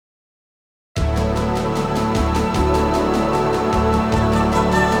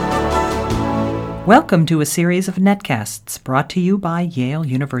Welcome to a series of netcasts brought to you by Yale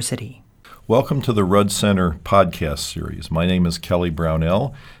University. Welcome to the Rudd Center podcast series. My name is Kelly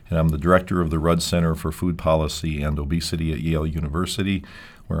Brownell, and I'm the director of the Rudd Center for Food Policy and Obesity at Yale University,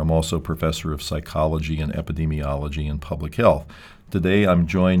 where I'm also professor of psychology and epidemiology and public health. Today I'm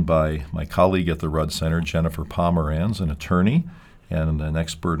joined by my colleague at the Rudd Center, Jennifer Pomeranz, an attorney and an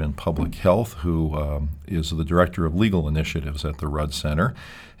expert in public health who is the director of legal initiatives at the Rudd Center.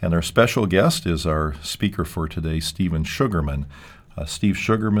 And our special guest is our speaker for today, Stephen Sugarman. Steve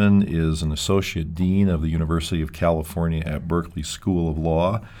Sugarman is an associate dean of the University of California at Berkeley School of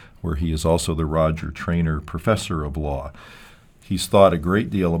Law, where he is also the Roger Traynor Professor of Law. He's thought a great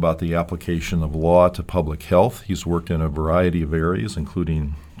deal about the application of law to public health. He's worked in a variety of areas,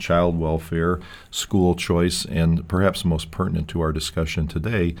 including child welfare, school choice, and perhaps most pertinent to our discussion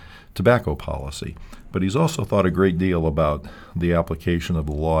today, tobacco policy. But he's also thought a great deal about the application of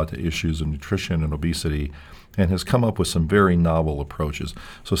the law to issues of nutrition and obesity, and has come up with some very novel approaches.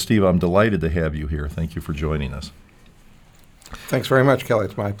 So, Steve, I'm delighted to have you here. Thank you for joining us. Thanks very much, Kelly.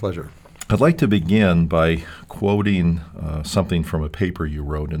 It's my pleasure. I'd like to begin by quoting something from a paper you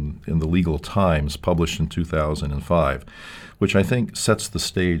wrote in the Legal Times, published in 2005, which I think sets the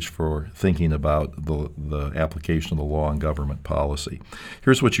stage for thinking about the application of the law and government policy.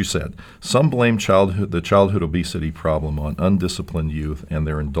 Here's what you said. Some blame the childhood obesity problem on undisciplined youth and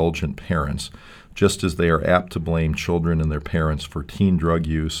their indulgent parents, just as they are apt to blame children and their parents for teen drug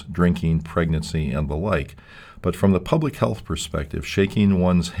use, drinking, pregnancy, and the like. But from the public health perspective, shaking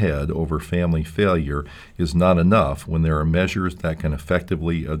one's head over family failure is not enough when there are measures that can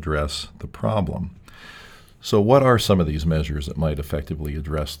effectively address the problem. So what are some of these measures that might effectively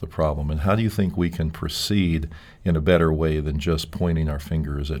address the problem, and how do you think we can proceed in a better way than just pointing our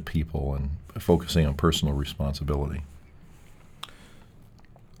fingers at people and focusing on personal responsibility?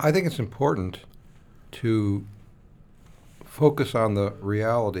 I think it's important to focus on the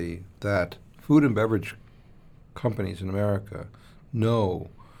reality that food and beverage companies in America know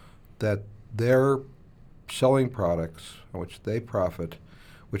that they're selling products on which they profit,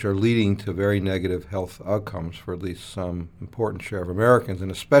 which are leading to very negative health outcomes for at least some important share of Americans, and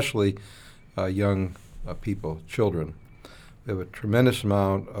especially young people, children. We have a tremendous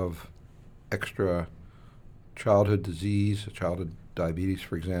amount of extra childhood disease, childhood diabetes,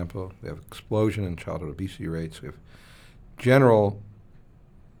 for example. We have an explosion in childhood obesity rates. We have general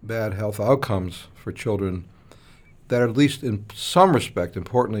bad health outcomes for children that are at least in some respect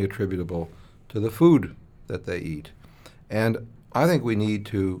importantly attributable to the food that they eat. And I think we need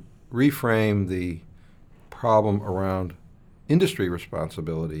to reframe the problem around industry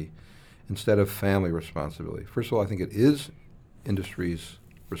responsibility instead of family responsibility. First of all, I think it is industry's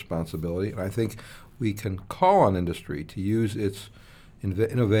responsibility, and I think we can call on industry to use its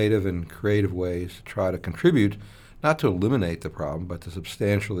innovative and creative ways to try to contribute, not to eliminate the problem, but to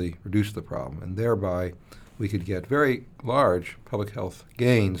substantially reduce the problem, and thereby we could get very large public health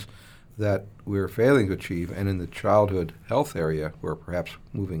gains that we're failing to achieve. And in the childhood health area, we're perhaps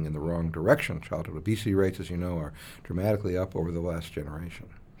moving in the wrong direction. Childhood obesity rates, as you know, are dramatically up over the last generation.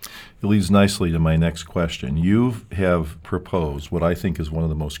 It leads nicely to my next question. You have proposed what I think is one of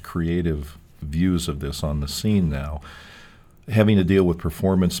the most creative views of this on the scene now, having to deal with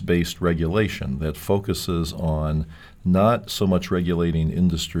performance-based regulation that focuses on not so much regulating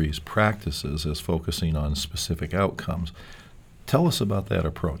industry's practices as focusing on specific outcomes. Tell us about that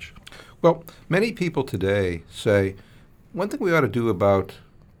approach. Well, many people today say one thing we ought to do about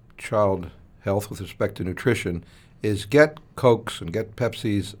child health with respect to nutrition is get Cokes and get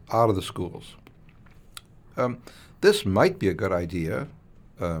Pepsis out of the schools. This might be a good idea.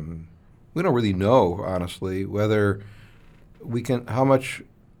 We don't really know, honestly, whether how much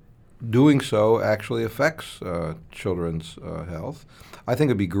doing so actually affects children's health. I think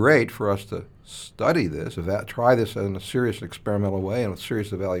it'd be great for us to study this, try this in a serious experimental way and with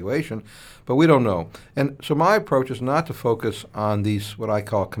serious evaluation, but we don't know. And so my approach is not to focus on these, what I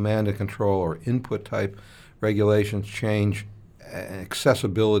call command and control or input type regulations, change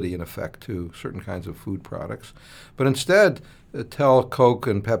accessibility in effect to certain kinds of food products, but instead tell Coke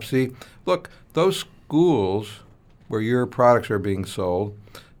and Pepsi, look, those schools where your products are being sold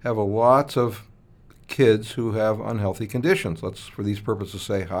have lots of kids who have unhealthy conditions. Let's, for these purposes,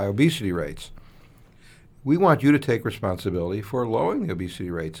 say high obesity rates. We want you to take responsibility for lowering the obesity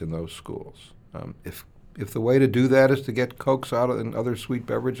rates in those schools. If the way to do that is to get Cokes out and other sweet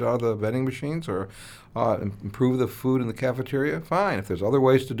beverage out of the vending machines or improve the food in the cafeteria, fine. If there's other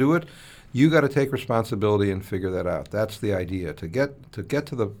ways to do it, you got to take responsibility and figure that out. That's the idea, to get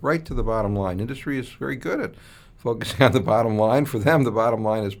to the bottom line. Industry is very good at focusing on the bottom line. For them, the bottom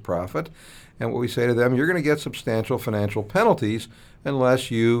line is profit. And what we say to them, you're going to get substantial financial penalties unless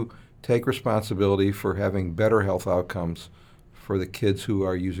you take responsibility for having better health outcomes for the kids who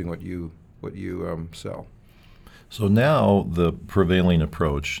are using what you sell. So now the prevailing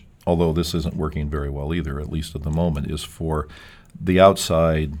approach, although this isn't working very well either, at least at the moment, is for the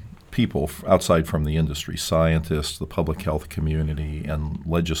outside people, outside from the industry, scientists, the public health community, and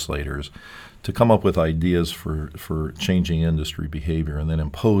legislators, to come up with ideas for changing industry behavior and then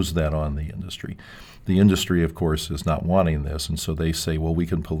impose that on the industry. The industry, of course, is not wanting this, and so they say, well, we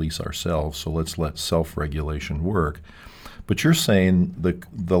can police ourselves, so let's let self-regulation work. But you're saying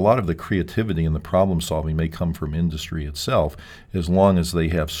a lot of the creativity and the problem solving may come from industry itself, as long as they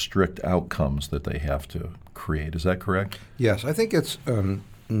have strict outcomes that they have to create. Is that correct? Yes, I think it's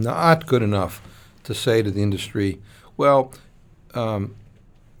not good enough to say to the industry, well, we'll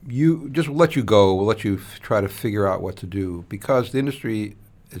let you go, we'll let you try to figure out what to do, because the industry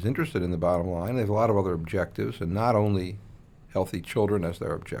is interested in the bottom line. They have a lot of other objectives, and not only healthy children as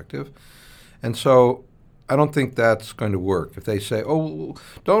their objective. And so I don't think that's going to work. If they say, oh,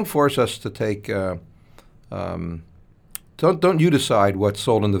 don't force us to take, don't you decide what's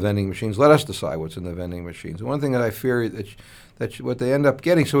sold in the vending machines, let us decide what's in the vending machines. And one thing that I fear that what they end up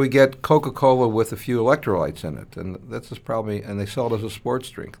getting, so we get Coca-Cola with a few electrolytes in it, and this is probably, and they sell it as a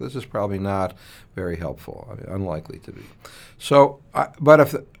sports drink. This is probably not very helpful, unlikely to be. So,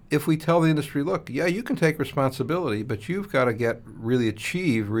 but if we tell the industry, look, yeah, you can take responsibility, but you've got to really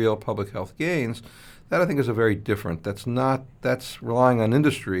achieve real public health gains, that I think is a very different. That's relying on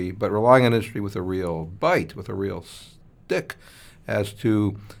industry, but relying on industry with a real bite, with a real stick, as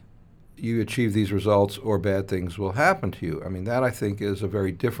to you achieve these results or bad things will happen to you. I mean, that I think is a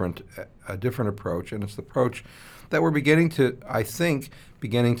very different approach, and it's the approach that we're beginning to think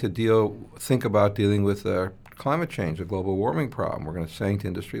about dealing with climate change, the global warming problem. We're going to say to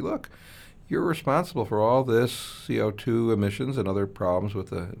industry, look, you're responsible for all this CO2 emissions and other problems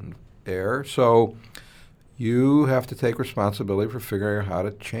with the air, so you have to take responsibility for figuring out how to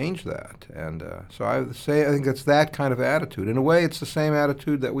change that. And so I think it's that kind of attitude. In a way, it's the same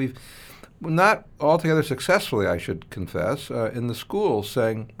attitude that we've not altogether successfully, I should confess, in the schools,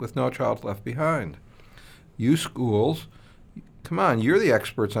 saying, with No Child Left Behind. You schools, come on, you're the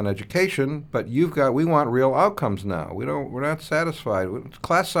experts on education, but we want real outcomes now. We're not satisfied.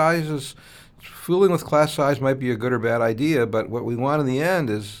 Fooling with class size might be a good or bad idea, but what we want in the end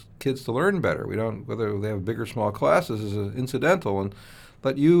is kids to learn better. Whether they have big or small classes is incidental, and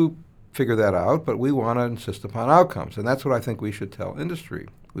let you figure that out, but we want to insist upon outcomes. And that's what I think we should tell industry.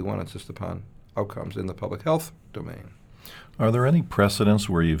 We want to insist upon outcomes in the public health domain. Are there any precedents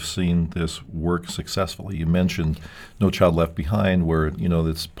where you've seen this work successfully? You mentioned No Child Left Behind, where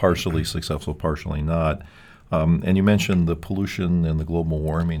it's partially successful, partially not. And you mentioned the pollution and the global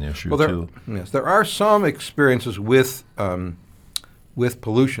warming issue too. Yes, there are some experiences with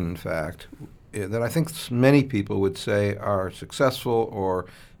pollution, in fact, that I think many people would say are successful or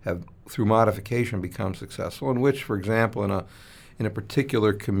have, through modification, become successful. In which, for example, in a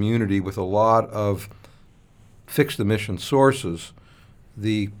particular community with a lot of fixed emission sources,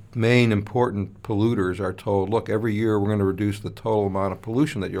 the main important polluters are told, look, every year we're going to reduce the total amount of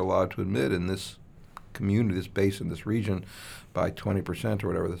pollution that you're allowed to emit in this community, this basin, this region, by 20% or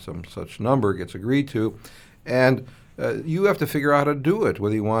whatever, some such number gets agreed to. And you have to figure out how to do it,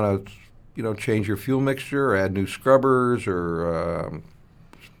 whether you want to change your fuel mixture or add new scrubbers or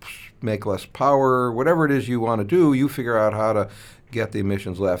make less power, whatever it is you want to do, you figure out how to get the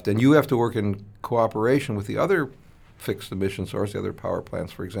emissions left. And you have to work in cooperation with the other fixed emission source, the other power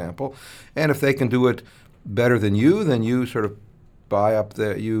plants, for example. And if they can do it better than you, then you sort of buy up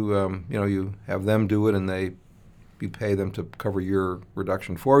you have them do it, and you pay them to cover your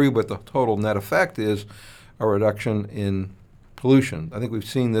reduction for you. But the total net effect is a reduction in pollution. I think we've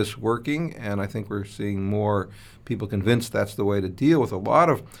seen this working, and I think we're seeing more people convinced that's the way to deal with a lot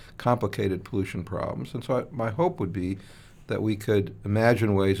of complicated pollution problems. And so my hope would be that we could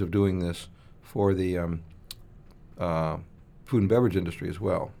imagine ways of doing this for the food and beverage industry as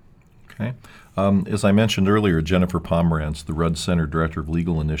well. Okay. As I mentioned earlier, Jennifer Pomerantz, the Rudd Center Director of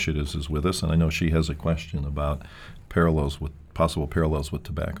Legal Initiatives, is with us, and I know she has a question about possible parallels with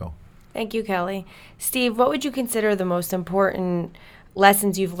tobacco. Thank you, Kelly. Steve, what would you consider the most important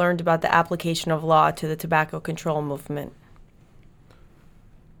lessons you've learned about the application of law to the tobacco control movement?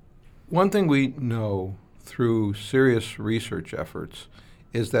 One thing we know through serious research efforts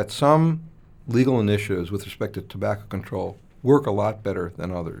is that some legal initiatives with respect to tobacco control work a lot better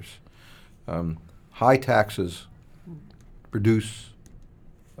than others. High taxes reduce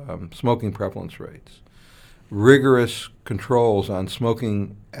smoking prevalence rates. rigorous controls on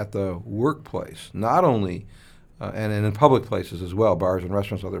smoking at the workplace, not only and in public places as well, bars and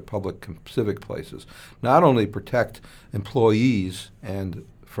restaurants, other public civic places, not only protect employees and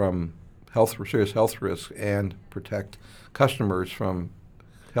from serious health risks and protect customers from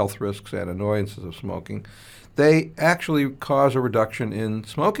health risks and annoyances of smoking, they actually cause a reduction in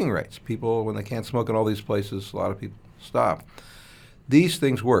smoking rates. People, when they can't smoke in all these places, a lot of people stop. These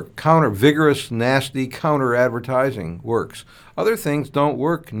things work. Vigorous, nasty counter-advertising works. Other things don't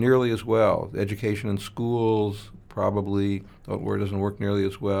work nearly as well. Education in schools probably doesn't work nearly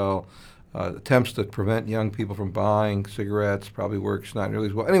as well. Attempts to prevent young people from buying cigarettes probably works not nearly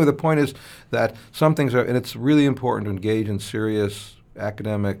as well. Anyway, the point is that some things and it's really important to engage in serious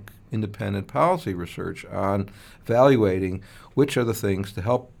academic, independent policy research on evaluating which are the things to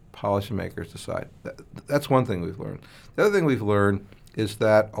help policymakers decide. That's one thing we've learned. The other thing we've learned is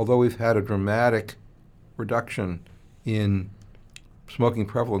that although we've had a dramatic reduction in smoking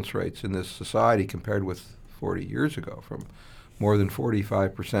prevalence rates in this society compared with 40 years ago, from more than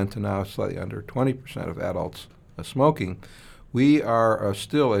 45% to now slightly under 20% of adults smoking, we are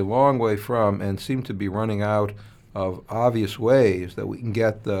still a long way from and seem to be running out of obvious ways that we can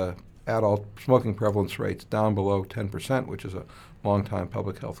get the adult smoking prevalence rates down below 10%, which is a long-time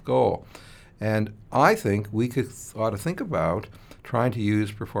public health goal. And I think we ought to think about trying to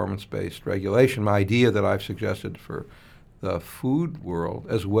use performance-based regulation, my idea that I've suggested for the food world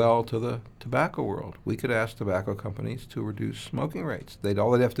as well to the tobacco world. We could ask tobacco companies to reduce smoking rates.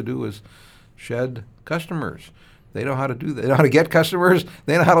 All they'd have to do is shed customers. They know how to do that. They know how to get customers.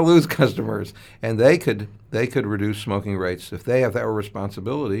 They know how to lose customers. And they could reduce smoking rates if they have that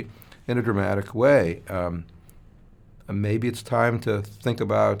responsibility in a dramatic way. Maybe it's time to think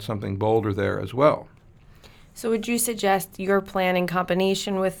about something bolder there as well. So would you suggest your plan in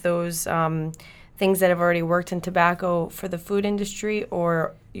combination with those things that have already worked in tobacco for the food industry,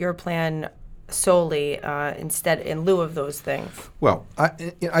 or your plan solely instead in lieu of those things? Well,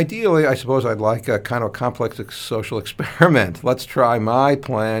 ideally, I suppose I'd like a kind of complex social experiment. Let's try my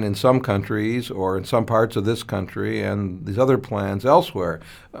plan in some countries or in some parts of this country and these other plans elsewhere.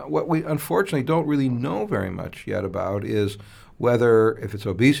 What we unfortunately don't really know very much yet about is whether, if it's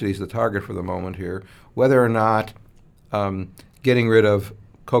obesity is the target for the moment here, whether or not getting rid of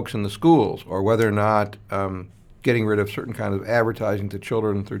Cokes in the schools, or whether or not getting rid of certain kind of advertising to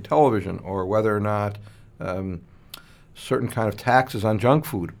children through television, or whether or not certain kind of taxes on junk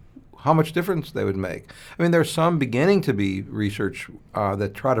food, how much difference they would make. I mean, there's some beginning to be research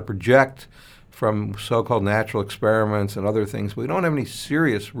that try to project from so-called natural experiments and other things. We don't have any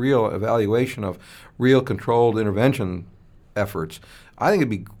serious, real evaluation of real controlled intervention efforts. I think it'd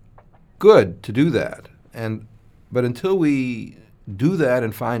be good to do that. But until we do that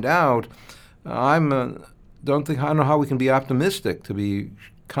and find out, I don't know how we can be optimistic to be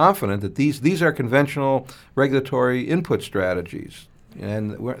confident that these are conventional regulatory input strategies,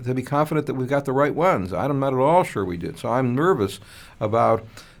 and to be confident that we've got the right ones. I'm not at all sure we did. So I'm nervous about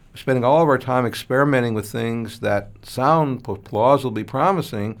spending all of our time experimenting with things that sound plausibly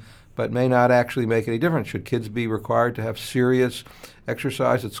promising but may not actually make any difference. Should kids be required to have serious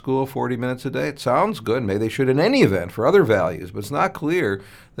exercise at school 40 minutes a day? It sounds good. Maybe they should in any event for other values, but it's not clear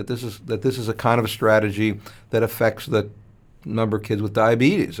that this is a kind of strategy that affects the number of kids with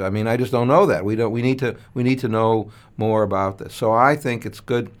diabetes. I mean, I just don't know that. We need to know more about this. So I think it's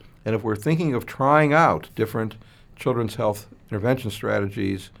good, and if we're thinking of trying out different children's health intervention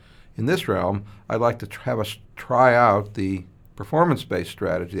strategies in this realm, I'd like to have us try out the performance-based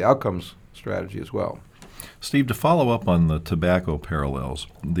strategy, the outcomes strategy as well. Steve, to follow up on the tobacco parallels,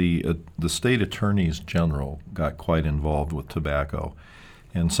 the state attorneys general got quite involved with tobacco,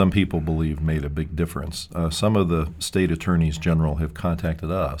 and some people believe made a big difference. Some of the state attorneys general have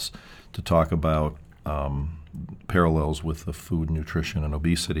contacted us to talk about parallels with the food, nutrition, and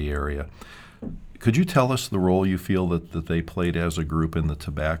obesity area. Could you tell us the role you feel that they played as a group in the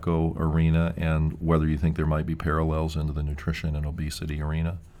tobacco arena, and whether you think there might be parallels into the nutrition and obesity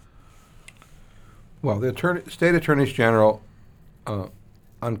arena? Well, the state attorneys general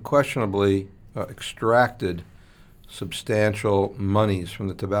unquestionably extracted substantial monies from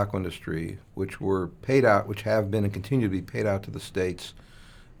the tobacco industry, which were paid out, which have been and continue to be paid out to the states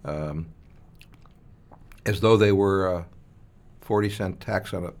as though they were a 40-cent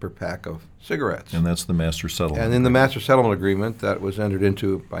tax on it per pack of cigarettes. And that's the master settlement. And in the master settlement agreement that was entered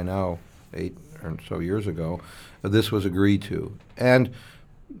into by now 8 or so years ago, this was agreed to. And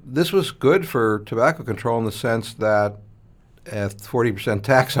this was good for tobacco control in the sense that a 40%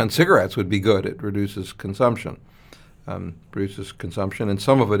 tax on cigarettes would be good. It reduces consumption. And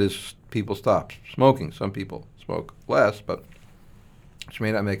some of it is people stop smoking. Some people smoke less, but which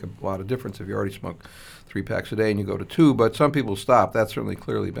may not make a lot of difference if you already smoke 3 packs a day and you go to 2, but some people stop. That's certainly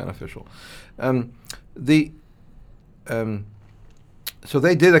clearly beneficial. So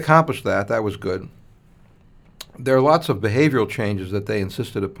they did accomplish that. That was good. There are lots of behavioral changes that they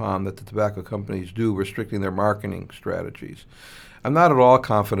insisted upon that the tobacco companies do, restricting their marketing strategies. I'm not at all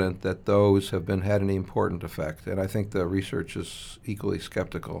confident that those have had any important effect, and I think the research is equally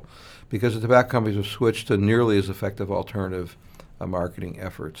skeptical because the tobacco companies have switched to nearly as effective alternative marketing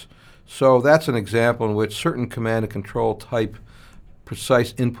efforts. So that's an example in which certain command and control type,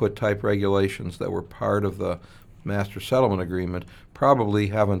 precise input type regulations that were part of the Master Settlement Agreement probably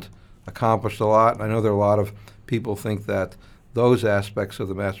haven't accomplished a lot. I know there are a lot of people think that those aspects of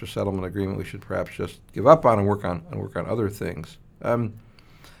the Master Settlement Agreement we should perhaps just give up on and work on other things.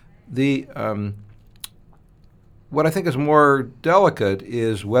 What I think is more delicate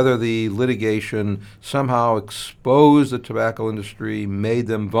is whether the litigation somehow exposed the tobacco industry, made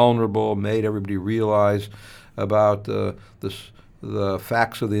them vulnerable, made everybody realize about the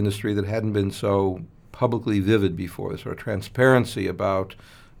facts of the industry that hadn't been so publicly vivid before. This sort of transparency about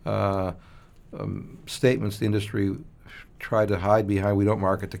statements the industry tried to hide behind. We don't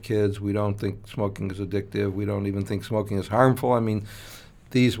market to kids. We don't think smoking is addictive. We don't even think smoking is harmful. I mean,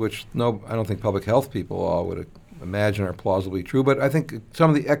 these which I don't think public health people all would imagine are plausibly true, but I think some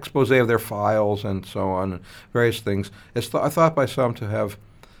of the expose of their files and so on, various things, I thought by some to have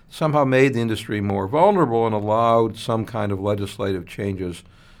somehow made the industry more vulnerable and allowed some kind of legislative changes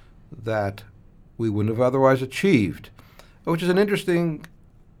that we wouldn't have otherwise achieved, which is an interesting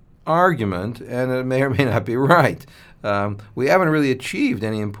argument, and it may or may not be right. We haven't really achieved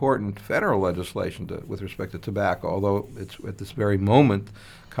any important federal legislation with respect to tobacco, although it's at this very moment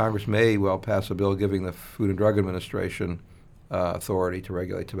Congress may well pass a bill giving the Food and Drug Administration authority to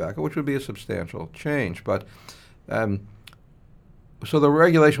regulate tobacco, which would be a substantial change. But so the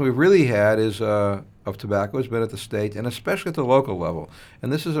regulation we've really had is of tobacco has been at the state and especially at the local level.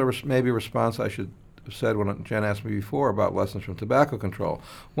 And this is maybe a response I should have said when Jen asked me before about lessons from tobacco control.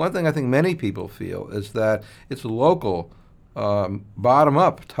 One thing I think many people feel is that it's local,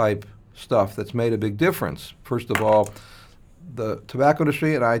 bottom-up type stuff that's made a big difference. First of all, the tobacco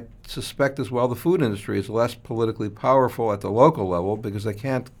industry, and I suspect as well the food industry, is less politically powerful at the local level because they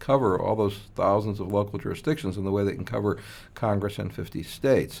can't cover all those thousands of local jurisdictions in the way they can cover Congress and 50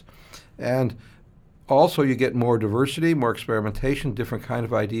 states. And also you get more diversity, more experimentation, different kind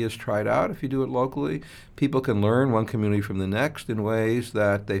of ideas tried out if you do it locally. People can learn one community from the next in ways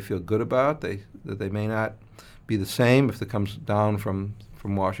that they feel good about, that they may not be the same if it comes down from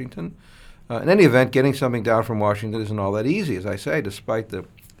Washington. In any event, getting something down from Washington isn't all that easy, as I say, despite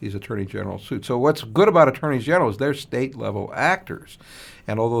these attorney general suits. So what's good about attorneys general is they're state-level actors,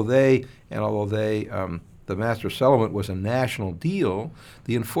 and although the Master Settlement was a national deal,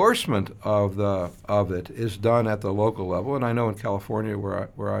 the enforcement of it is done at the local level. And I know in California,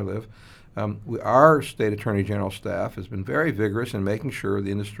 where I live, our state attorney general staff has been very vigorous in making sure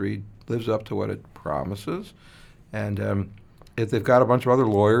the industry lives up to what it promises, and if they've got a bunch of other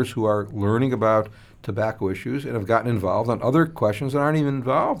lawyers who are learning about tobacco issues and have gotten involved on other questions that aren't even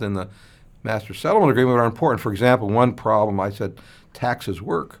involved in the Master Settlement Agreement but are important. For example, one problem, I said taxes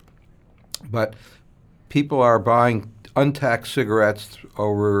work, but people are buying untaxed cigarettes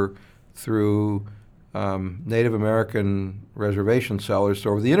through Native American reservation sellers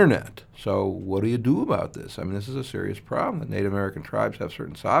over the internet. So what do you do about this? I mean, this is a serious problem. The Native American tribes have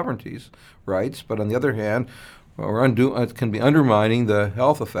certain sovereignty rights, but on the other hand, it can be undermining the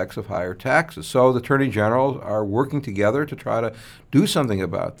health effects of higher taxes. So the attorney generals are working together to try to do something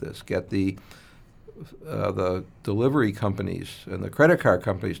about this, get the delivery companies and the credit card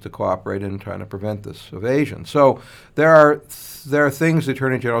companies to cooperate in trying to prevent this evasion. So there are things the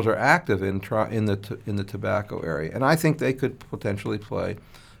attorney generals are active in the tobacco area, and I think they could potentially play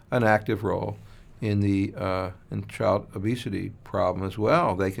an active role in the child obesity problem as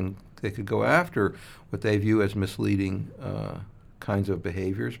well. They could go after what they view as misleading kinds of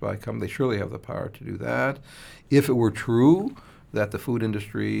behaviors they surely have the power to do that. If it were true that the food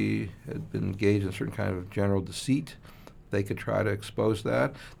industry had been engaged in certain kind of general deceit, they could try to expose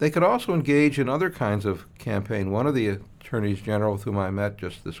that. They could also engage in other kinds of campaign. One of the attorneys general with whom I met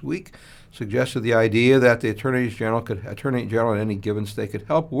just this week suggested the idea that the attorney general in any given state could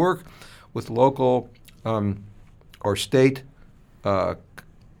help work with local or state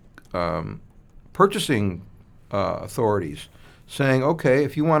purchasing authorities, saying, okay,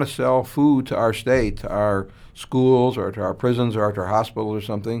 if you want to sell food to our state, to our schools or to our prisons or to our hospitals or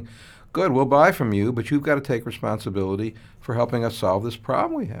something, good, we'll buy from you, but you've got to take responsibility for helping us solve this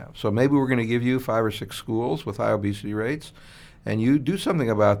problem we have. So maybe we're going to give you 5 or 6 schools with high obesity rates, and you do something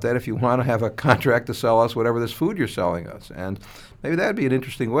about that if you want to have a contract to sell us whatever this food you're selling us. And maybe that'd be an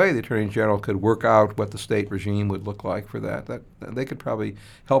interesting way the Attorney General could work out what the state regime would look like for that. That they could probably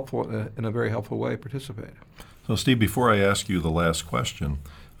in a very helpful way participate. So, Steve, before I ask you the last question,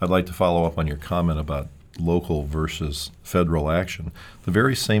 I'd like to follow up on your comment about local versus federal action. The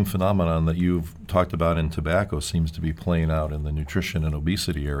very same phenomenon that you've talked about in tobacco seems to be playing out in the nutrition and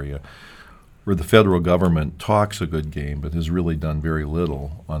obesity area, where the federal government talks a good game but has really done very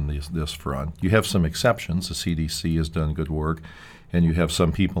little on this front. You have some exceptions. The CDC has done good work, and you have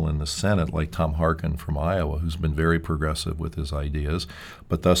some people in the Senate, like Tom Harkin from Iowa, who's been very progressive with his ideas,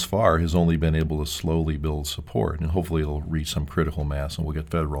 but thus far has only been able to slowly build support, and hopefully it'll reach some critical mass and we'll get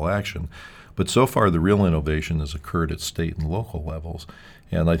federal action. But so far, the real innovation has occurred at state and local levels.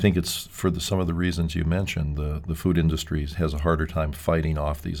 And I think it's for some of the reasons you mentioned. The food industry has a harder time fighting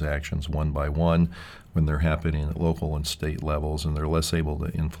off these actions one by one when they're happening at local and state levels, and they're less able to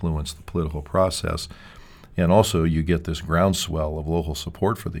influence the political process. And also, you get this groundswell of local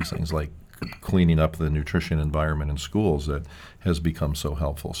support for these things, like cleaning up the nutrition environment in schools that has become so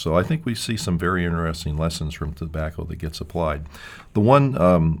helpful. So I think we see some very interesting lessons from tobacco that gets applied. The one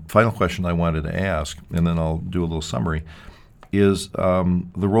final question I wanted to ask, and then I'll do a little summary, is the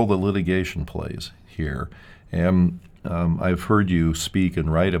role that litigation plays here. And I've heard you speak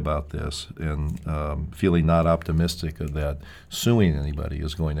and write about this, and feeling not optimistic that suing anybody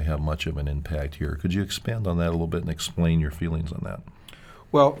is going to have much of an impact here. Could you expand on that a little bit and explain your feelings on that?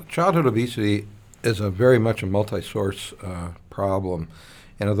 Well, childhood obesity is very much a multi-source problem.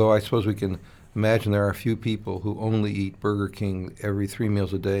 And although I suppose we can imagine there are a few people who only eat Burger King every 3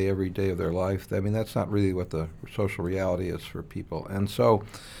 meals a day, every day of their life, I mean, that's not really what the social reality is for people. And so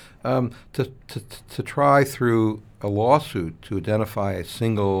to try through a lawsuit to identify a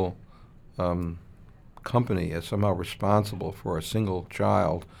single company as somehow responsible for a single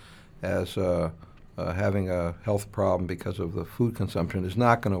child as having a health problem because of the food consumption is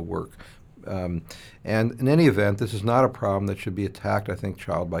not going to work. And in any event, this is not a problem that should be attacked, I think,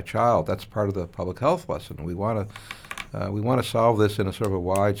 child by child. That's part of the public health lesson. We want to solve this in a sort of a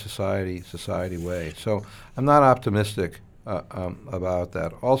wide society way. So I'm not optimistic about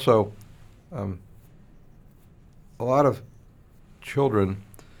that. Also, a lot of children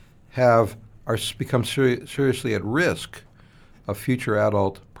become seriously at risk of future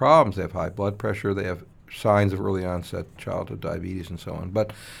adult problems. They have high blood pressure. They have signs of early onset childhood diabetes and so on.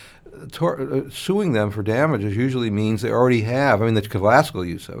 But suing them for damages usually means they already have, I mean, the classical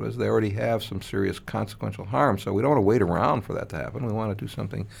use of it is they already have some serious consequential harm. So we don't want to wait around for that to happen. We want to do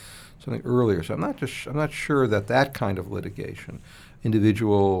something earlier. So I'm not sure that kind of litigation,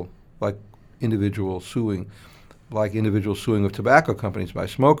 individual suing of tobacco companies by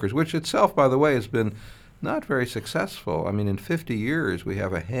smokers, which itself, by the way, has been not very successful. I mean, in 50 years, we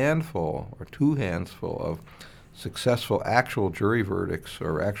have a handful or 2 handfuls of successful actual jury verdicts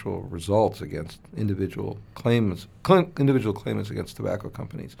or actual results against individual claimants against tobacco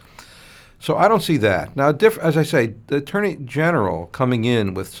companies. So I don't see that. Now, as I say, the Attorney General coming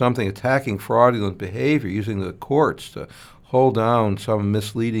in with something attacking fraudulent behavior, using the courts to hold down some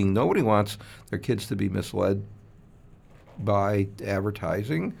misleading, nobody wants their kids to be misled by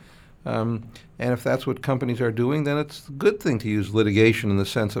advertising. And if that's what companies are doing, then it's a good thing to use litigation in the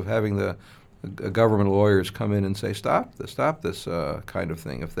sense of having the government lawyers come in and say, stop this kind of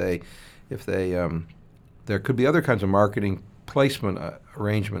thing. If there could be other kinds of marketing placement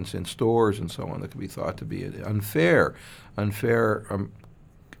arrangements in stores and so on that could be thought to be unfair. Unfair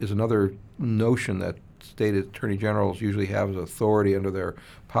is another notion that state attorney generals usually have as authority under their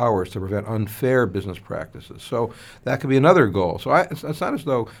powers to prevent unfair business practices. So that could be another goal. So it's not as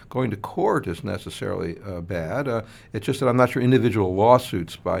though going to court is necessarily bad. It's just that I'm not sure individual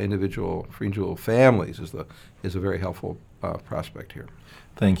lawsuits by individual families is a very helpful prospect here.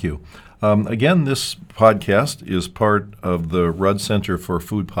 Thank you. Again, this podcast is part of the Rudd Center for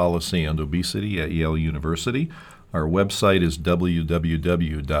Food Policy and Obesity at Yale University. Our website is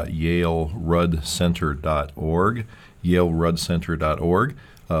www.yaleruddcenter.org, yaleruddcenter.org,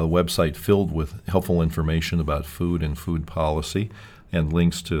 a website filled with helpful information about food and food policy and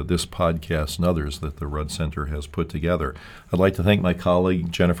links to this podcast and others that the Rudd Center has put together. I'd like to thank my colleague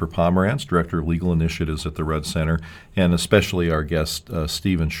Jennifer Pomerantz, Director of Legal Initiatives at the Rudd Center, and especially our guest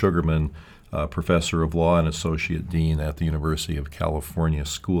Stephen Sugarman, Professor of Law and Associate Dean at the University of California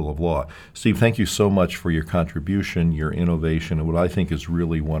School of Law. Steve, thank you so much for your contribution, your innovation, and what I think is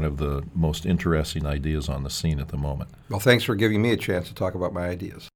really one of the most interesting ideas on the scene at the moment. Well, thanks for giving me a chance to talk about my ideas.